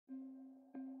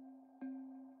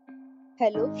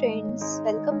Hello friends,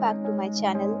 welcome back to my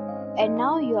channel, and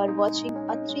now you are watching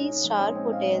a 3-star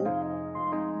hotel.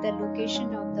 The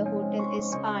location of the hotel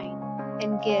is fine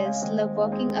and guests love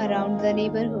walking around the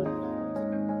neighborhood.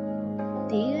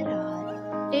 There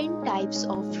are 10 types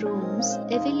of rooms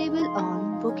available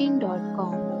on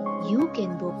booking.com. You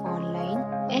can book online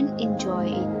and enjoy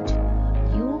it.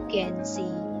 You can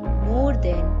see more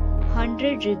than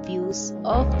 100 reviews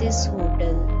of this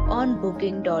hotel on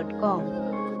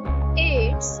booking.com.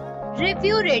 Its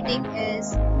review rating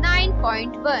is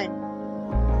 9.1,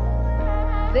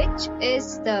 which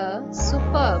is the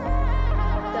superb.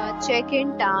 The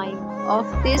check-in time of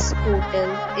this hotel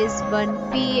is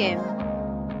 1 p.m.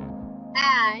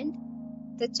 and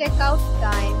the checkout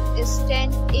time is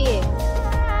 10 a.m.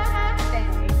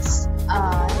 Pets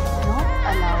are not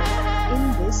allowed in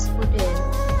this hotel.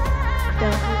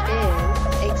 The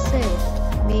hotel accepts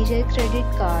major credit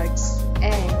cards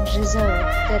and reserve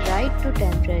the right to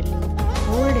temporarily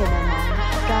hold an amount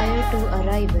prior to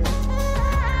arrival.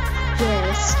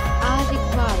 Guests are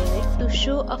required to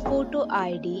show a photo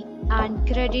ID and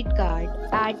credit card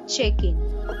at check-in.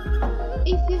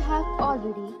 If you have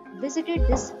already visited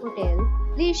this hotel,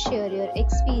 please share your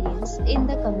experience in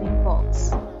the comment box.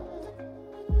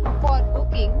 For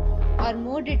booking or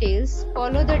more details,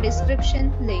 follow the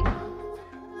description link.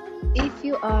 If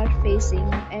you are facing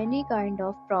any kind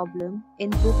of problem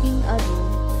in booking a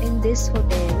room in this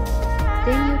hotel,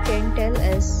 then you can tell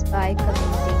us by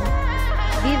commenting.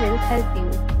 We will help you.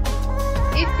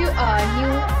 If you are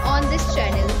new on this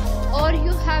channel or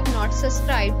you have not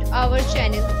subscribed our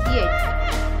channel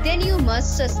yet, then you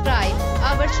must subscribe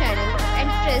our channel and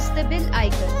press the bell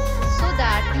icon so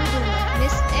that you do not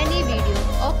miss any video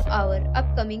of our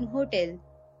upcoming hotel.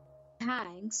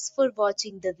 Thanks for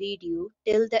watching the video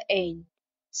till the end.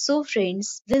 So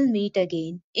friends, we'll meet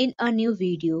again in a new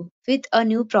video with a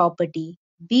new property.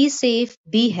 Be safe,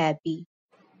 be happy.